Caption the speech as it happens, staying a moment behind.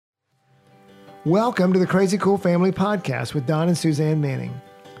Welcome to the Crazy Cool Family Podcast with Don and Suzanne Manning.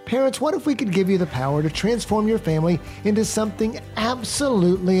 Parents, what if we could give you the power to transform your family into something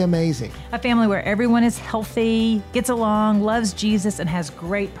absolutely amazing? A family where everyone is healthy, gets along, loves Jesus, and has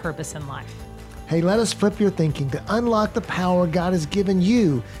great purpose in life. Hey, let us flip your thinking to unlock the power God has given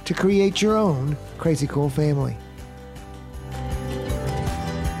you to create your own Crazy Cool family.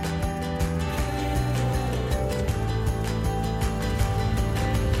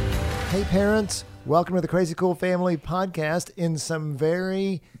 Hey parents, welcome to the Crazy Cool Family Podcast in some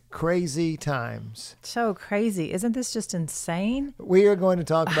very crazy times. So crazy. Isn't this just insane? We are going to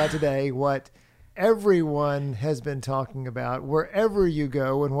talk about today what everyone has been talking about wherever you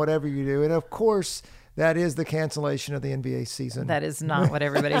go and whatever you do. And of course, that is the cancellation of the NBA season. That is not what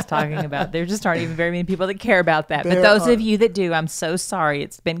everybody's talking about. There just aren't even very many people that care about that. But those of you that do, I'm so sorry.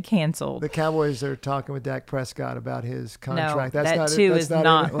 It's been canceled. The Cowboys are talking with Dak Prescott about his contract. No, that too is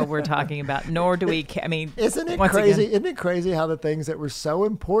not what we're talking about, nor do we I mean, isn't it crazy? Isn't it crazy how the things that were so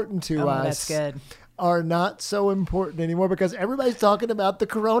important to us that's good. Are not so important anymore because everybody's talking about the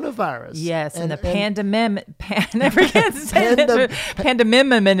coronavirus. Yes, and the pandemic, whatever it is.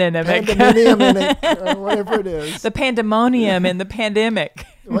 The pandemonium and the pandemic.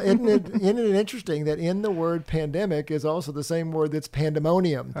 Well, isn't it interesting that in the word pandemic is also the same word that's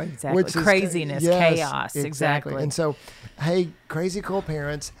pandemonium? Exactly. Which is craziness, chaos. Exactly. And so, hey, crazy cool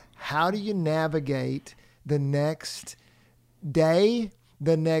parents, how do you navigate the next day,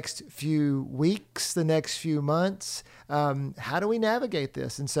 the next few weeks, the next few months? How do we navigate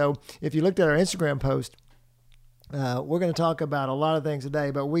this? And so if you looked at our Instagram post, we're going to talk about a lot of things today,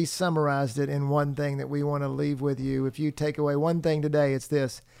 but we summarized it in one thing that we want to leave with you. If you take away one thing today, it's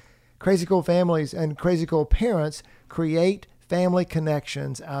this: crazy cool families and crazy cool parents create family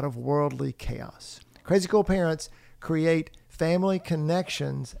connections out of worldly chaos. Crazy cool parents create family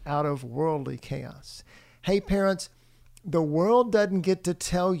connections out of worldly chaos. Hey parents, the world doesn't get to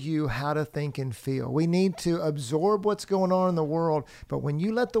tell you how to think and feel. We need to absorb what's going on in the world. But when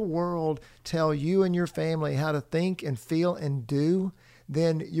you let the world tell you and your family how to think and feel and do,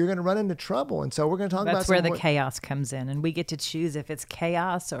 then you're going to run into trouble. And so we're going to talk about that's where the chaos comes in. And we get to choose if it's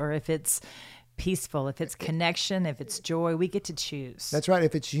chaos or if it's peaceful, if it's connection, if it's joy. We get to choose. That's right.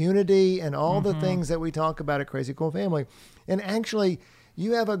 If it's unity and all the things that we talk about at Crazy Cool Family. And actually,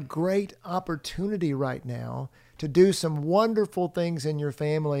 you have a great opportunity right now to do some wonderful things in your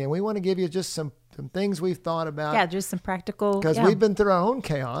family. And we want to give you just some things we've thought about. Yeah, just some practical. Because we've been through our own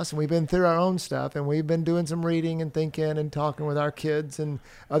chaos and we've been through our own stuff. And we've been doing some reading and thinking and talking with our kids and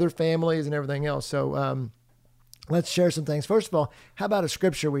other families and everything else. So let's share some things. First of all, how about a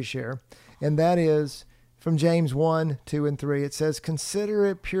scripture we share? And that is from James 1, 2, and 3. It says, "Consider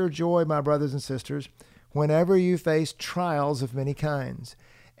it pure joy, my brothers and sisters, whenever you face trials of many kinds."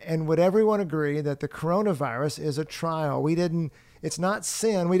 And would everyone agree that the coronavirus is a trial? It's not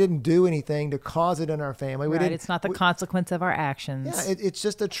sin. We didn't do anything to cause it in our family. It's not the consequence of our actions. Yeah, it's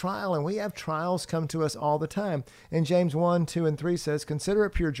just a trial, and we have trials come to us all the time. And James 1, 2, and 3 says, "Consider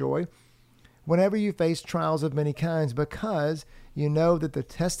it pure joy whenever you face trials of many kinds, because you know that the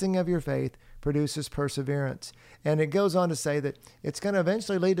testing of your faith produces perseverance." And it goes on to say that it's going to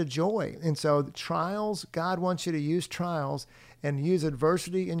eventually lead to joy. And so trials, God wants you to use trials and use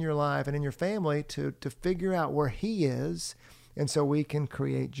adversity in your life and in your family to figure out where He is, and so we can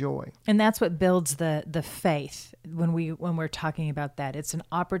create joy. And that's what builds the faith when we're talking about that. It's an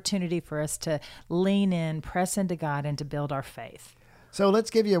opportunity for us to lean in, press into God, and to build our faith. So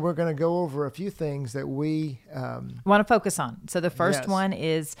we're going to go over a few things that we want to focus on. So the first one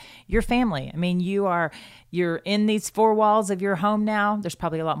is your family. I mean, you're in these four walls of your home now. There's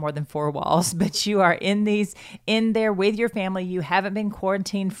probably a lot more than four walls, but you are in there with your family. You haven't been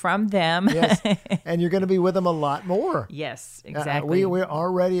quarantined from them. Yes, and you're going to be with them a lot more. Yes, exactly. We're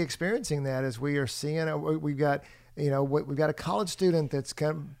already experiencing that as we are seeing. We've got a college student that's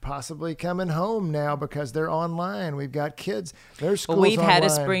possibly coming home now because they're online. We've got kids. Their schools we've online. had a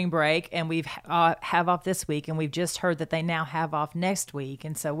spring break, and we've have off this week, and we've just heard that they now have off next week.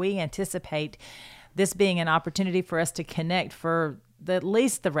 And so we anticipate this being an opportunity for us to connect for at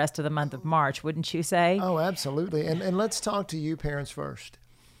least the rest of the month of March, wouldn't you say? Oh, absolutely. And let's talk to you parents first.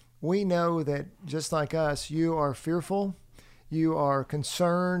 We know that just like us, you are fearful. You are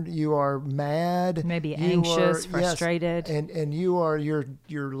concerned. You are mad. Maybe anxious, frustrated, yes, and you are your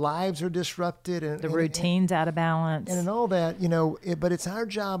lives are disrupted, and the routine's out of balance, and all that. But it's our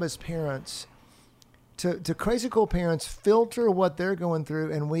job as parents to crazy cool parents filter what they're going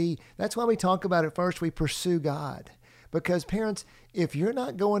through, and that's why we talk about it first. We pursue God. Because parents, if you're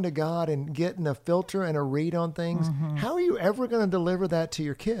not going to God and getting a filter and a read on things, how are you ever going to deliver that to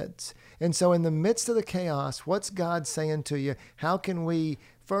your kids? And so in the midst of the chaos, what's God saying to you? How can we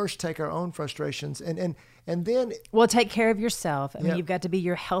first take our own frustrations and then take care of yourself. I mean, you've got to be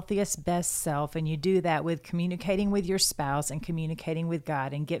your healthiest, best self. And you do that with communicating with your spouse and communicating with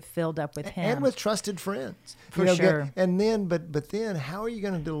God and get filled up with Him. And with trusted friends. For sure. And then, but then how are you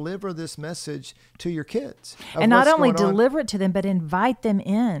going to deliver this message to your kids? And not only deliver it to them, but invite them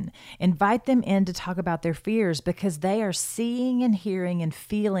in. Invite them in to talk about their fears, because they are seeing and hearing and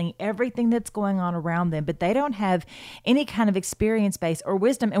feeling everything that's going on around them, but they don't have any kind of experience base or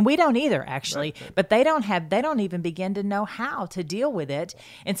wisdom. And we don't either, actually. Right. But they don't even begin to know how to deal with it.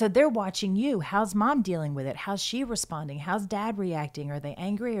 And so they're watching you. How's mom dealing with it? How's she responding? How's dad reacting? Are they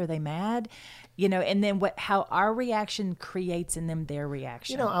angry? Are they mad? And then how our reaction creates in them their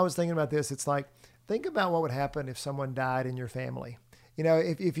reaction. I was thinking about this. It's like, think about what would happen if someone died in your family.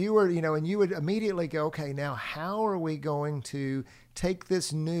 If you were, and you would immediately go, okay, now how are we going to take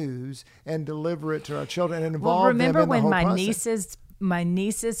this news and deliver it to our children and involve them in the whole process? Remember when my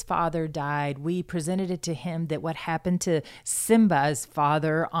niece's father died, we presented it to him that what happened to Simba's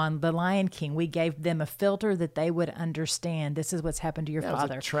father on The Lion King, we gave them a filter that they would understand. This is what's happened to your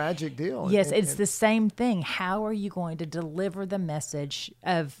father. It's a tragic deal. Yes, it's the same thing. How are you going to deliver the message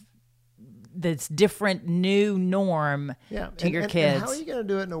of this different new norm to your kids? And how are you going to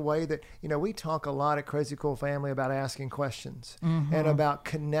do it in a way that, we talk a lot at Crazy Cool Family about asking questions and about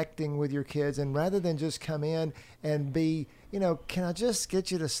connecting with your kids. And rather than just come in and be, can I just get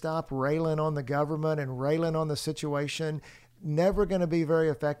you to stop railing on the government and railing on the situation? Never going to be very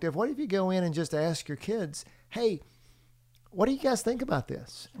effective. What if you go in and just ask your kids, hey, what do you guys think about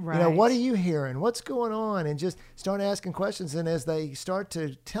this? Right. What are you hearing? What's going on? And just start asking questions. And as they start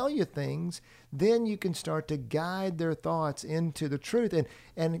to tell you things, then you can start to guide their thoughts into the truth.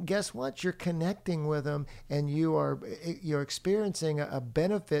 And guess what? You're connecting with them, and you're experiencing a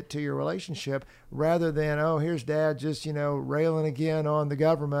benefit to your relationship rather than, oh, here's dad just, railing again on the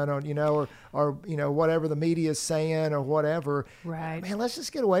government or whatever the media is saying or whatever. Right. Man, let's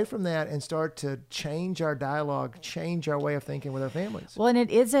just get away from that and start to change our dialogue, change our way of thinking with our families. Well, and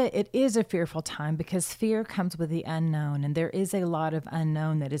it is a fearful time, because fear comes with the unknown, and there is a lot of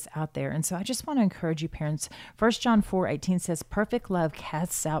unknown that is out there. And so I just want to encourage you, parents. 1 John 4:18 says, perfect love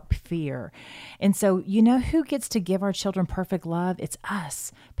casts out fear. And so, who gets to give our children perfect love? It's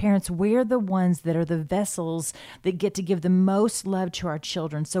us. Parents, we're the ones that are the vessels that get to give the most love to our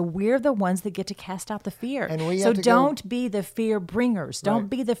children. So we're the ones that get to cast out the fear. So don't be the fear bringers.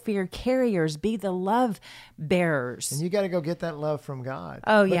 Don't be the fear carriers. Be the love bearers. And you got to go get that love from God.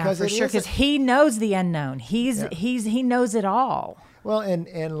 Oh, yeah, for sure, because He knows the unknown. He knows it all. Well,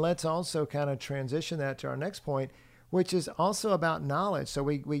 and let's also kind of transition that to our next point, which is also about knowledge. So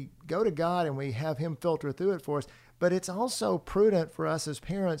we go to God and we have Him filter through it for us, but it's also prudent for us as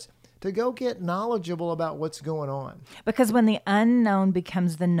parents to go get knowledgeable about what's going on. Because when the unknown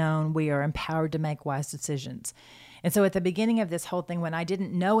becomes the known, we are empowered to make wise decisions. And so at the beginning of this whole thing, when I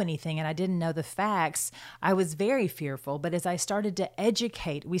didn't know anything and I didn't know the facts, I was very fearful. But as I started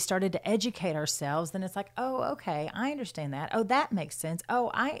to we started to educate ourselves, then it's like, oh, okay, I understand that. Oh, that makes sense.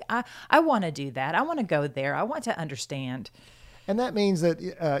 Oh, I want to do that. I want to go there. I want to understand. And that means that,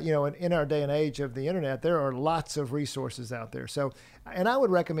 in our day and age of the internet, there are lots of resources out there. So, and I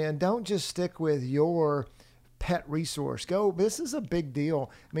would recommend, don't just stick with your pet resource. This is a big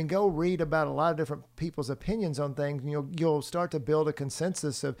deal. I mean, go read about a lot of different people's opinions on things, and you'll start to build a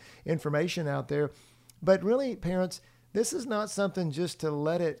consensus of information out there. But really, parents, this is not something just to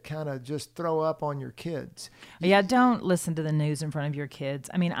let it kind of just throw up on your kids. Yeah, don't listen to the news in front of your kids.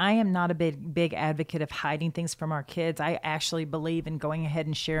 I mean, I am not a big advocate of hiding things from our kids. I actually believe in going ahead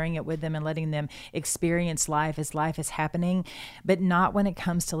and sharing it with them and letting them experience life is happening, but not when it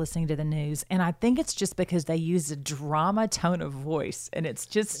comes to listening to the news. And I think it's just because they use a drama tone of voice, and it's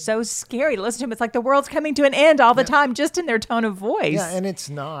just so scary to listen to them. It's like the world's coming to an end all the time, just in their tone of voice. Yeah, and it's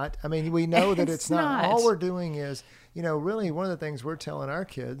not. I mean, we know that it's not. All we're doing is, really one of the things we're telling our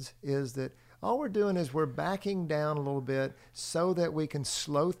kids is that all we're doing is we're backing down a little bit so that we can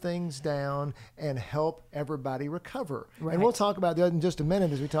slow things down and help everybody recover. Right. And we'll talk about that in just a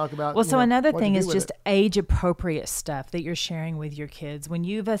minute as we talk about. Well, so another thing is just age-appropriate stuff that you're sharing with your kids. When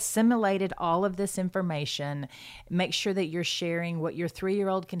you've assimilated all of this information, make sure that you're sharing what your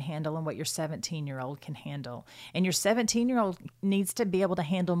 3-year-old can handle and what your 17-year-old can handle. And your 17-year-old needs to be able to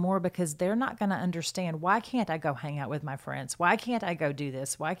handle more, because they're not going to understand, why can't I go hang out with my friends? Why can't I go do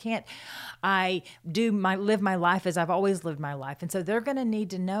this? Why can't I live my life as I've always lived my life. And so they're going to need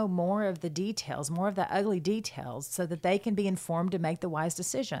to know more of the details, more of the ugly details, so that they can be informed to make the wise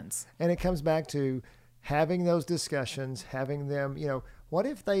decisions. And it comes back to having those discussions, having them, what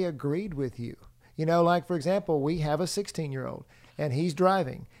if they agreed with you? Like, for example, we have a 16-year-old and he's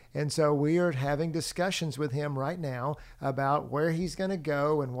driving. And so we are having discussions with him right now about where he's going to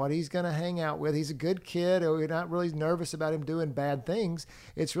go and what he's going to hang out with. He's a good kid. We're not really nervous about him doing bad things.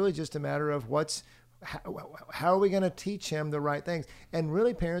 It's really just a matter of how are we going to teach him the right things? And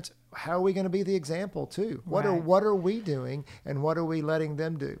really, parents, how are we going to be the example too? What are we doing, and what are we letting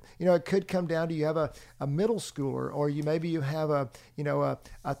them do? It could come down to you have a middle schooler, or maybe you have a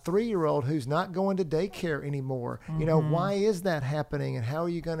 3-year-old who's not going to daycare anymore. Why is that happening, and how are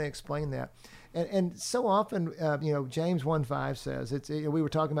you going to explain that? And so often, James 1:5 says, we were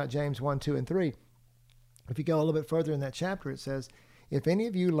talking about James 1, 2, and 3. If you go a little bit further in that chapter, it says, if any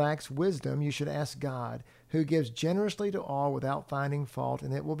of you lacks wisdom, you should ask God, who gives generously to all without finding fault,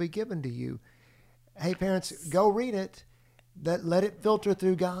 and it will be given to you. Hey, parents, go read it. Let it filter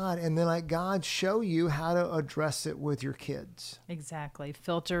through God, and then let God show you how to address it with your kids. Exactly.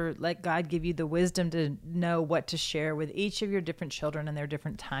 Filter, let God give you the wisdom to know what to share with each of your different children and their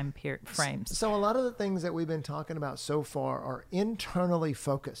different time frames. So a lot of the things that we've been talking about so far are internally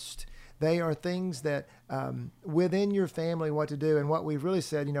focused. They are things that within your family, what to do. And what we've really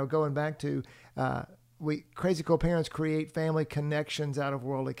said, going back to Crazy Co-Parents create family connections out of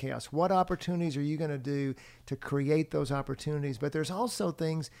worldly chaos. What opportunities are you going to do to create those opportunities? But there's also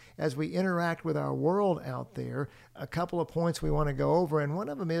things as we interact with our world out there, a couple of points we want to go over. And one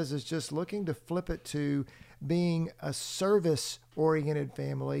of them is just looking to flip it to being a service-oriented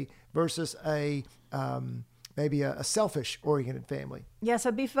family versus maybe a selfish-oriented family. Yeah,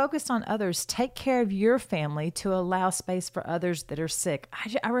 so be focused on others. Take care of your family to allow space for others that are sick.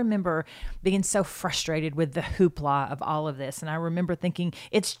 I remember being so frustrated with the hoopla of all of this. And I remember thinking,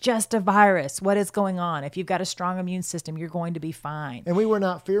 it's just a virus. What is going on? If you've got a strong immune system, you're going to be fine. And we were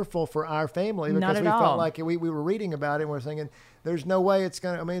not fearful for our family because we felt like we were reading about it and we're thinking, there's no way it's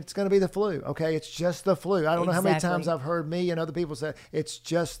going to be the flu. Okay. It's just the flu. I don't know how many times I've heard me and other people say it's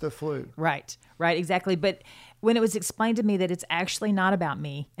just the flu. Right. Exactly. But when it was explained to me that it's actually not about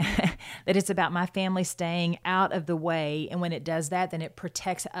me, that it's about my family staying out of the way. And when it does that, then it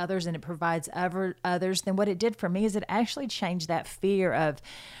protects others and it provides others. Then what it did for me is it actually changed that fear of,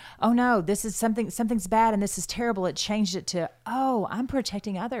 oh no, this is something's bad and this is terrible. It changed it to, oh, I'm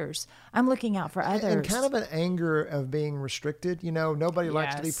protecting others. I'm looking out for others. And kind of an anger of being restricted. Nobody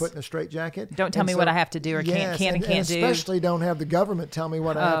likes to be put in a straitjacket. Don't tell me what I have to do or can and can't do. Especially don't have the government tell me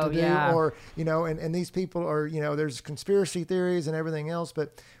what I have to do. Or, and these people are, there's conspiracy theories and everything else.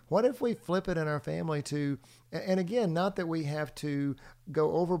 But what if we flip it in our family to, and again, not that we have to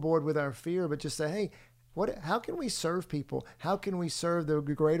go overboard with our fear, but just say, hey, how can we serve people? How can we serve the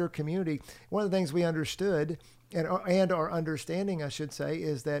greater community? One of the things we understood and our understanding, I should say,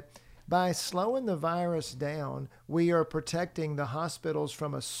 is that by slowing the virus down, we are protecting the hospitals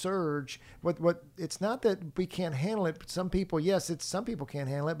from a surge. What it's not that we can't handle it. But some people can't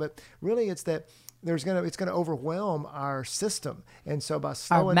handle it, but really it's that it's going to overwhelm our system. And so by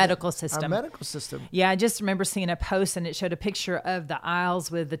slowing our medical system. Yeah, I just remember seeing a post and it showed a picture of the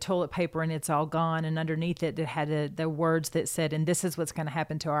aisles with the toilet paper and it's all gone. And underneath it had the words that said, and this is what's going to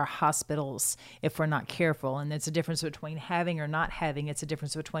happen to our hospitals if we're not careful. And it's a difference between having or not having. It's a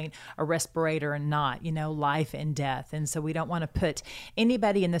difference between a respirator and not, life and death. And so we don't want to put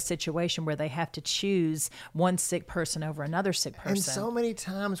anybody in the situation where they have to choose one sick person over another sick person. And so many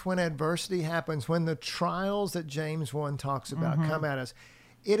times when adversity happens, when the trials that James 1 talks about come at us,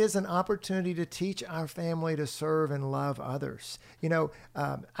 it is an opportunity to teach our family to serve and love others.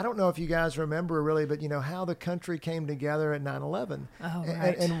 I don't know if you guys remember really, but how the country came together at 9/11. Oh,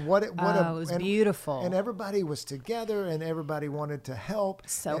 right. And what it was beautiful. And everybody was together and everybody wanted to help.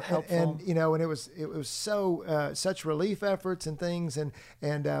 So helpful. And it was so such relief efforts and things.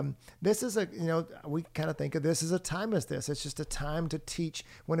 And this is we kind of think of this as a time as this. It's just a time to teach.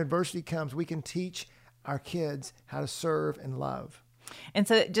 When adversity comes, we can teach our kids how to serve and love. And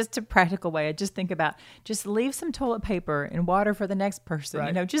so just a practical way, I just think about just leave some toilet paper and water for the next person.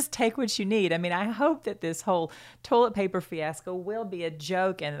 Right. Just take what you need. I mean, I hope that this whole toilet paper fiasco will be a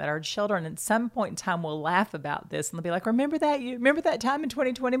joke and that our children at some point in time will laugh about this and they'll be like, remember that time in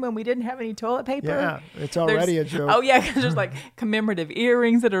 2020 when we didn't have any toilet paper? Yeah, it's already a joke. Oh yeah, because there's like commemorative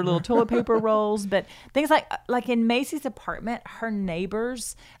earrings that are little toilet paper rolls. But things like in Macy's apartment, her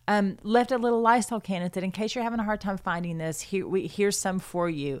neighbors left a little Lysol can and said, in case you're having a hard time finding this, here's some for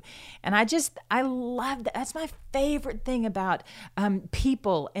you. And I love that. That's my favorite thing about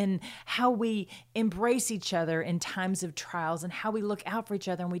people and how we embrace each other in times of trials and how we look out for each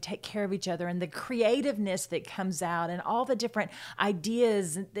other and we take care of each other and the creativeness that comes out and all the different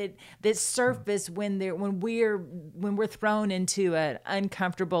ideas that surface when we're thrown into an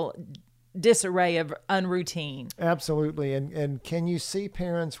uncomfortable disarray of unroutine. Absolutely. And can you see,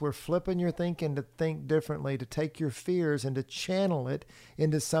 parents, we're flipping your thinking to think differently, to take your fears and to channel it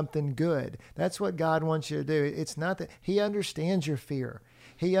into something good. That's what God wants you to do. It's not that He understands your fear.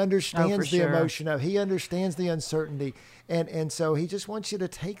 He understands the emotion of, He understands the uncertainty. And so He just wants you to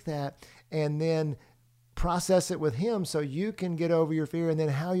take that and then process it with Him so you can get over your fear, and then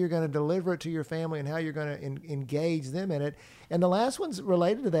how you're going to deliver it to your family and how you're going to engage them in it. And the last one's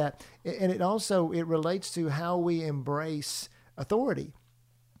related to that. And it relates to how we embrace authority.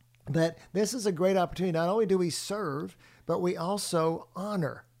 That this is a great opportunity. Not only do we serve, but we also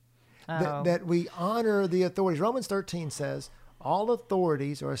honor. That we honor the authorities. Romans 13 says, all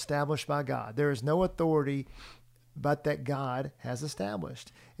authorities are established by God. There is no authority but that God has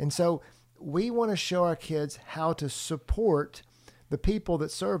established. And so we want to show our kids how to support the people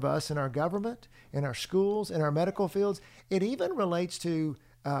that serve us in our government, in our schools, in our medical fields. It even relates to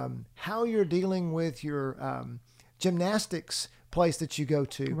how you're dealing with your gymnastics place that you go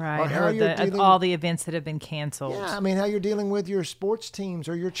to. Right, or all the events that have been canceled. Yeah, I mean, how you're dealing with your sports teams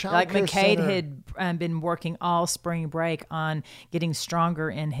or your child care Like McCade center. had been working all spring break on getting stronger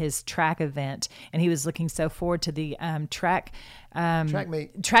in his track event, and he was looking so forward to the track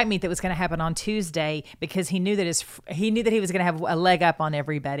meet that was going to happen on Tuesday because he knew that he was going to have a leg up on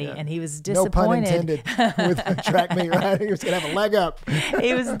everybody, and he was disappointed. No pun intended with the track meet, right? He was going to have a leg up.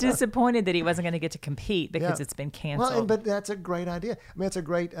 He was disappointed that he wasn't going to get to compete because it's been canceled. Well, but that's a great idea. I mean, it's a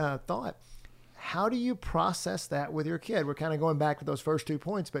great thought. How do you process that with your kid? We're kind of going back to those first 2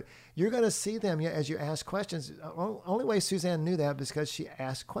 points, but you're going to see them as you ask questions. Only way Suzanne knew that was because she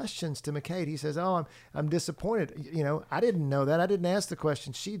asked questions to McCade. He says, "Oh, I'm disappointed. I didn't know that. I didn't ask the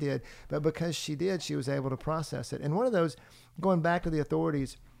question. She did, but because she did, she was able to process it." And one of those, going back to the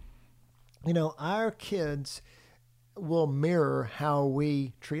authorities, our kids will mirror how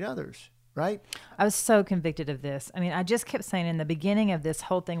we treat others. Right? I was so convicted of this. I mean, I just kept saying in the beginning of this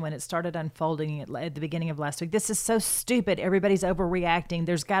whole thing, when it started unfolding at the beginning of last week, this is so stupid. Everybody's overreacting.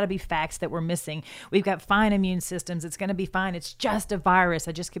 There's got to be facts that we're missing. We've got fine immune systems. It's going to be fine. It's just a virus.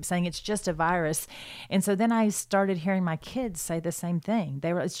 I just kept saying it's just a virus. And so then I started hearing my kids say the same thing.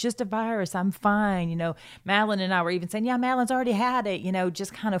 It's just a virus. I'm fine. Madeline and I were even saying, yeah, Madeline's already had it,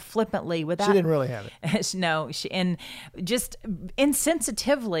 just kind of flippantly without. She didn't really have it. No. And just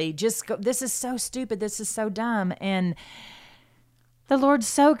insensitively just go, this is so stupid. This is so dumb. And the Lord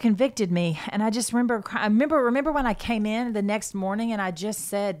so convicted me. And I just remember when I came in the next morning and I just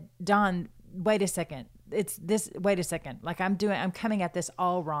said, Don, wait a second. Wait a second. Like I'm coming at this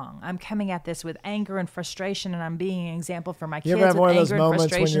all wrong. I'm coming at this with anger and frustration, and I'm being an example for my kids. You ever have one of those moments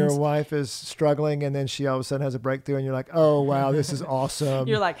when your wife is struggling and then she all of a sudden has a breakthrough and you're like, oh, wow, this is awesome.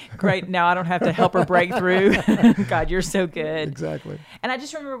 You're like, great, now I don't have to help her break through. God, you're so good. Exactly. And I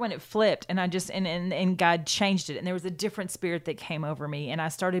just remember when it flipped and and God changed it, and there was a different spirit that came over me, and I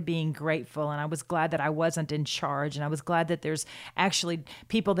started being grateful, and I was glad that I wasn't in charge, and I was glad that there's actually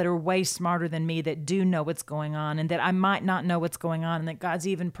people that are way smarter than me that do know what's going on, and that I might not know what's going on, and that God's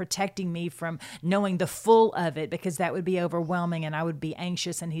even protecting me from knowing the full of it, because that would be overwhelming and I would be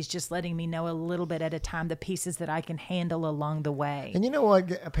anxious, and He's just letting me know a little bit at a time the pieces that I can handle along the way. And you know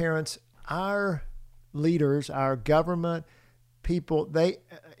what, parents, our leaders, our government people,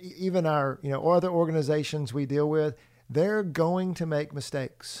 even our other organizations we deal with, they're going to make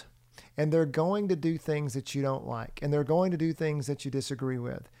mistakes, and they're going to do things that you don't like, and they're going to do things that you disagree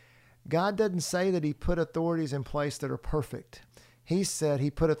with. God doesn't say that He put authorities in place that are perfect. He said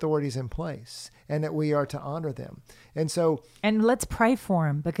He put authorities in place and that we are to honor them. And let's pray for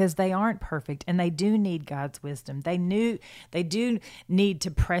them, because they aren't perfect and they do need God's wisdom. They do need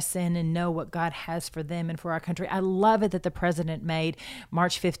to press in and know what God has for them and for our country. I love it that the president made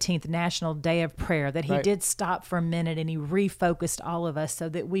March 15th National Day of Prayer, that he did stop for a minute and he refocused all of us so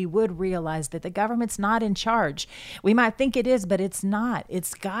that we would realize that the government's not in charge. We might think it is, but it's not.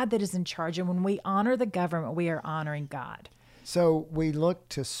 It's God that is in charge. And when we honor the government, we are honoring God. So we look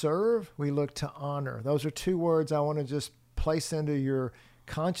to serve, we look to honor. Those are two words I want to just place into your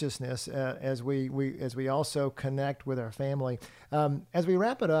consciousness as we also connect with our family. As we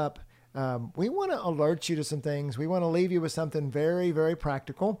wrap it up, we want to alert you to some things. We want to leave you with something very, very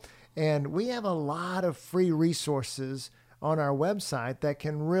practical. And we have a lot of free resources on our website that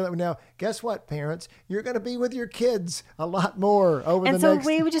can really, now, guess what, parents? You're going to be with your kids a lot more over the next. And so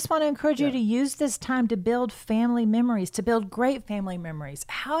we would just want to encourage you to use this time to build family memories, to build great family memories.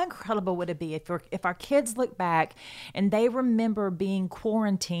 How incredible would it be if our kids look back and they remember being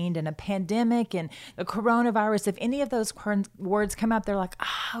quarantined and a pandemic and the coronavirus, if any of those words come up, they're like,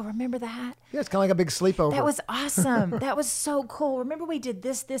 oh, remember that? Yeah, it's kind of like a big sleepover. That was awesome. That was so cool. Remember we did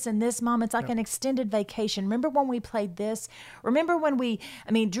this, and this, Mom? It's like an extended vacation. Remember when we played this? Remember when we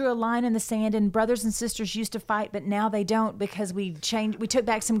drew a line in the sand and brothers and sisters used to fight, but now they don't because we took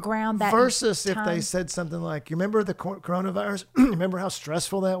back some ground that Versus time. If they said something like, you remember the coronavirus? Remember how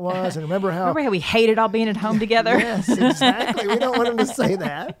stressful that was? And remember how we hated all being at home together? Yes, exactly. We don't want them to say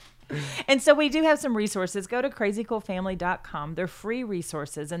that. And so we do have some resources. Go to crazycoolfamily.com. They're free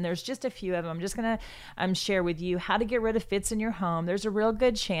resources, and there's just a few of them. I'm just going to share with you how to get rid of fits in your home. There's a real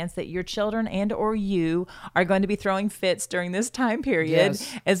good chance that your children and or you are going to be throwing fits during this time period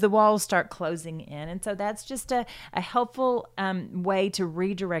as the walls start closing in. And so that's just a helpful way to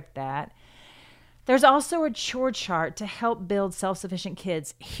redirect that. There's also a chore chart to help build self-sufficient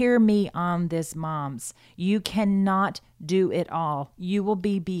kids. Hear me on this, moms. You cannot do it all. You will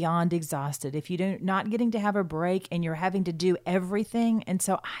be beyond exhausted if you're not getting to have a break and you're having to do everything. And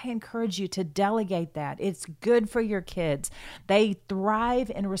so I encourage you to delegate that. It's good for your kids. They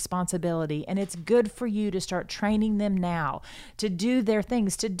thrive in responsibility, and it's good for you to start training them now to do their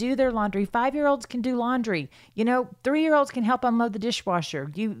things, to do their laundry. 5-year-olds can do laundry. 3-year-olds can help unload the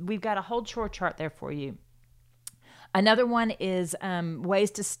dishwasher. We've got a whole chore chart there for you. Another one is ways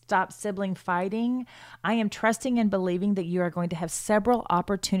to stop sibling fighting. I am trusting and believing that you are going to have several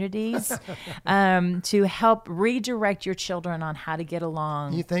opportunities to help redirect your children on how to get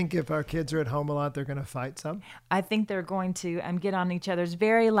along. You think if our kids are at home a lot, they're going to fight some? I think they're going to get on each other's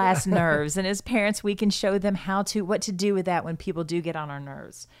very last nerves. And as parents, we can show them what to do with that when people do get on our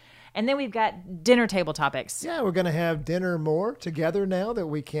nerves. And then we've got dinner table topics. Yeah, we're going to have dinner more together now that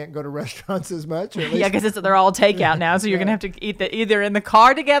we can't go to restaurants as much. Or at least... Yeah, because they're all takeout now, so you're going to have to eat either in the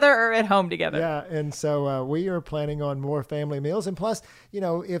car together or at home together. Yeah, and so we are planning on more family meals. And plus,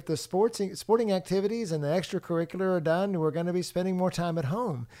 if the sporting activities and the extracurricular are done, we're going to be spending more time at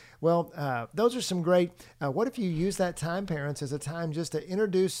home. Well, those are some great, what if you use that time, parents, as a time just to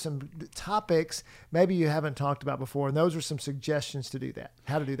introduce some topics maybe you haven't talked about before. And those are some suggestions to do that,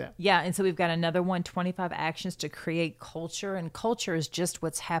 how to do that. Yeah, and so we've got another one, 25 actions to create culture. And culture is just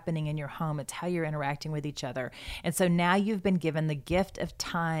what's happening in your home. It's how you're interacting with each other. And so now you've been given the gift of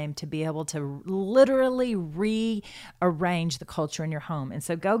time to be able to literally rearrange the culture in your home. And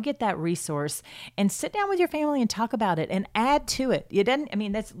so go get that resource and sit down with your family and talk about it and add to it.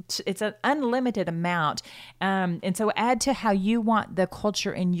 It's an unlimited amount. And so add to how you want the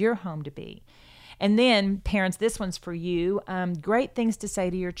culture in your home to be. And then, parents, this one's for you. Great things to say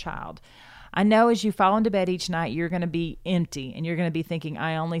to your child. I know as you fall into bed each night, you're going to be empty and you're going to be thinking,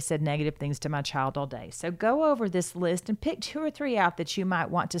 I only said negative things to my child all day. So go over this list and pick 2 or 3 out that you might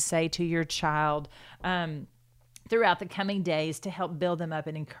want to say to your child throughout the coming days to help build them up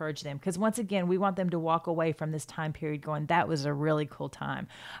and encourage them. Because once again, we want them to walk away from this time period going, that was a really cool time.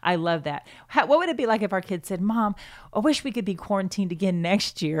 I love that. What would it be like if our kids said, Mom, I wish we could be quarantined again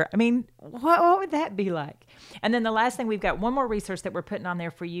next year? I mean, what would that be like? And then the last thing, we've got one more resource that we're putting on there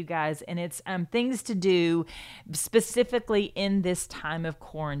for you guys, and it's things to do specifically in this time of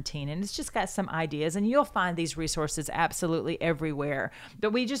quarantine. And it's just got some ideas, and you'll find these resources absolutely everywhere.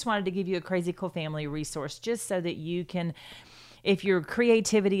 But we just wanted to give you a Crazy Cool Family resource just so that you can, if your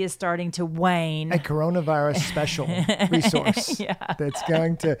creativity is starting to wane, a coronavirus special resource that's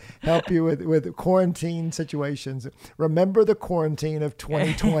going to help you with quarantine situations. Remember the quarantine of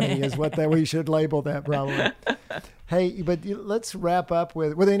 2020 is what we should label that probably. Hey, but let's wrap up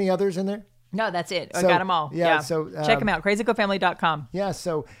with any others in there? No, that's it. I got them all. Yeah. So check them out. crazycoolfamily.com. Yeah.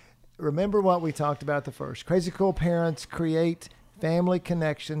 So remember what we talked about the first. Crazy Cool parents create family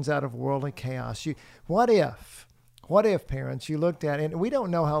connections out of worldly chaos. What if, parents, you looked at it, and we don't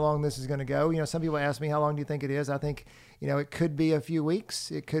know how long this is going to go. Some people ask me, how long do you think it is? I think, it could be a few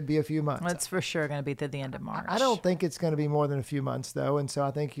weeks. It could be a few months. It's for sure going to be through the end of March. I don't think it's going to be more than a few months, though. And so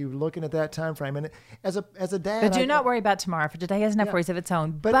I think you're looking at that time frame. And as a dad... But do not worry about tomorrow, for today has enough worries of its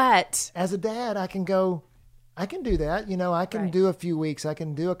own. But as a dad, I can do that. I can do a few weeks. I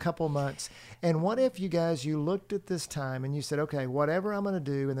can do a couple months. And what if you looked at this time and you said, okay, whatever I'm going to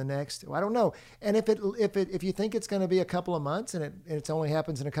do in the next, I don't know. And if you think it's going to be a couple of months and it only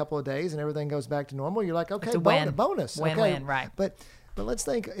happens in a couple of days and everything goes back to normal, you're like, okay, bonus. Win-win, right. But let's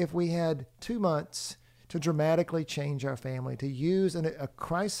think if we had 2 months to dramatically change our family, to use a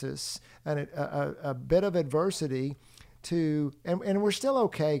crisis and a bit of adversity to, and we're still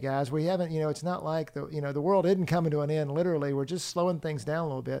okay, guys. We haven't, it's not like the world isn't coming to an end, literally. We're just slowing things down a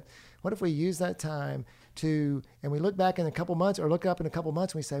little bit. What if we use that time and we look back in a couple months or look up in a couple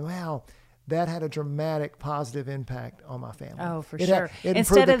months and we say, wow, that had a dramatic positive impact on my family. Oh, for sure. It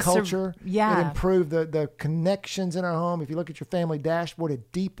improved the culture. It improved the connections in our home. If you look at your family dashboard,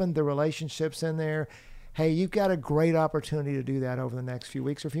 it deepened the relationships in there. Hey, you've got a great opportunity to do that over the next few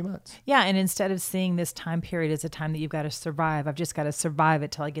weeks or few months. Yeah, and instead of seeing this time period as a time that you've got to survive, I've just got to survive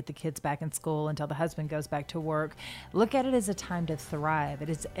it till I get the kids back in school, until the husband goes back to work. Look at it as a time to thrive.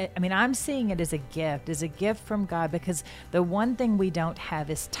 I'm seeing it as a gift from God, because the one thing we don't have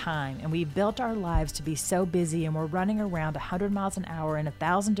is time, and we've built our lives to be so busy, and we're running around 100 miles an hour in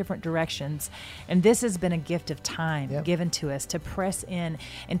 1,000 different directions, and this has been a gift of time given to us to press in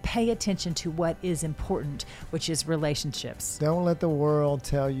and pay attention to what is important, which is relationships. Don't let the world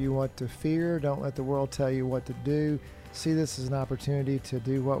tell you what to fear. Don't let the world tell you what to do. See this as an opportunity to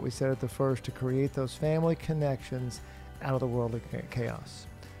do what we said at the first, to create those family connections out of the world of chaos.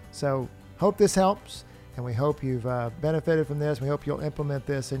 So hope this helps, and we hope you've benefited from this. We hope you'll implement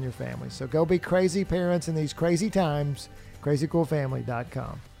this in your family. So go be crazy parents in these crazy times.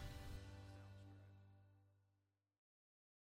 crazycoolfamily.com.